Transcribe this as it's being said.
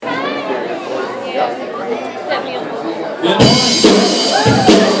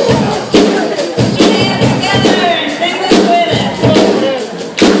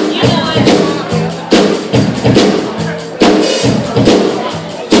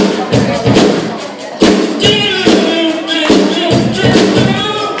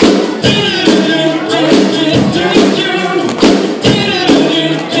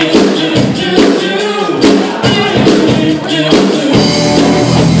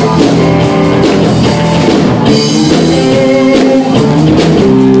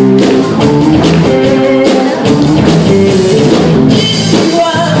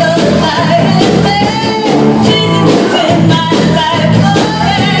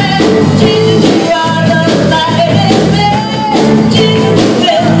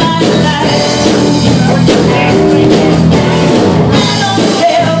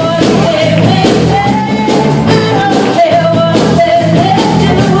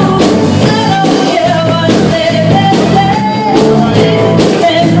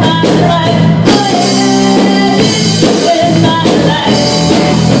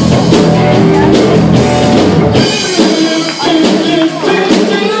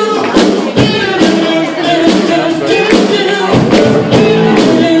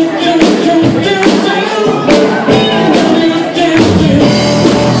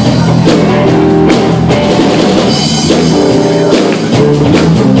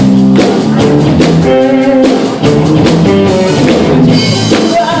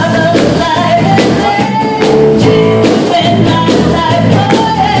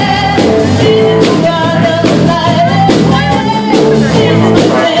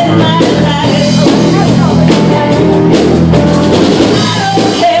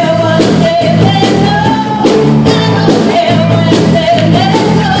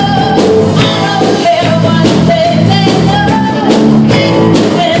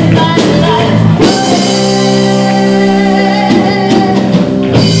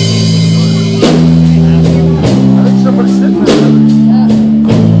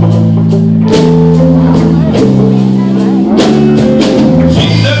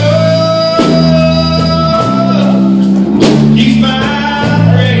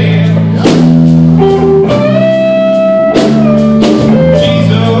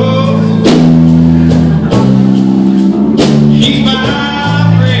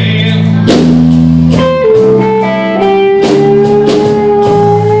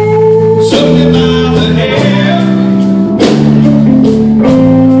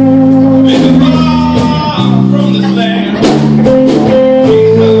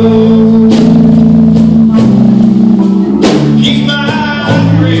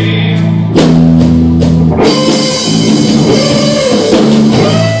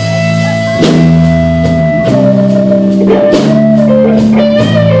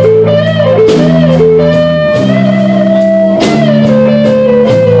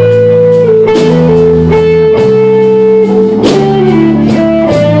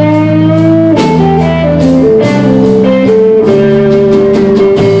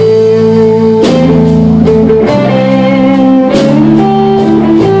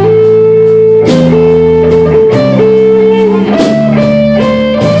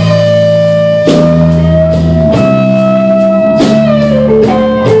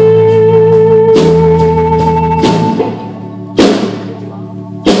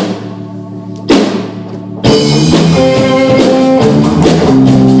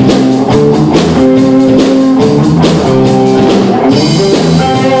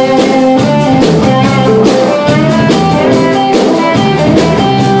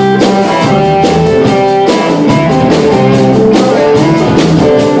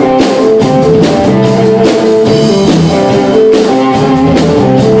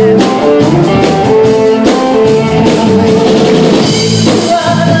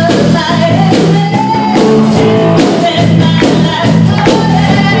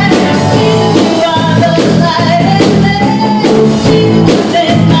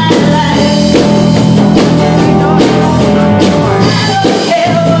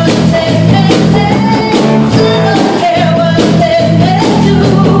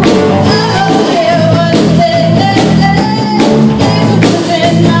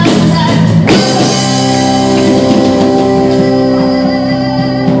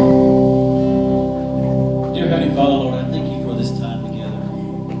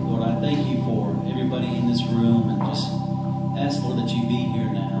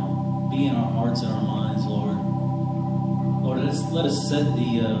Let us set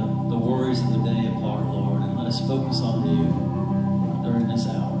the worries of the day apart, Lord, and let us focus on you during this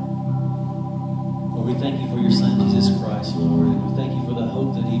hour. Lord, we thank you for your Son, Jesus Christ, Lord, and we thank you for the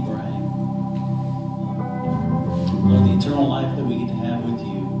hope that he brings. Lord, the eternal eternal life that we get to have with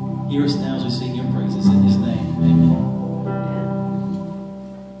you. Hear us now as we sing your praises. In his name, amen.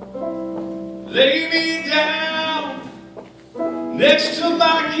 Lay me down next to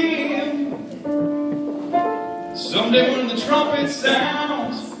my King. Someday when the trumpet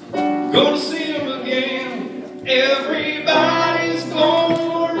sounds, gonna see him again. Everybody's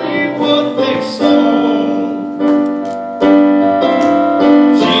gonna reap what they sow.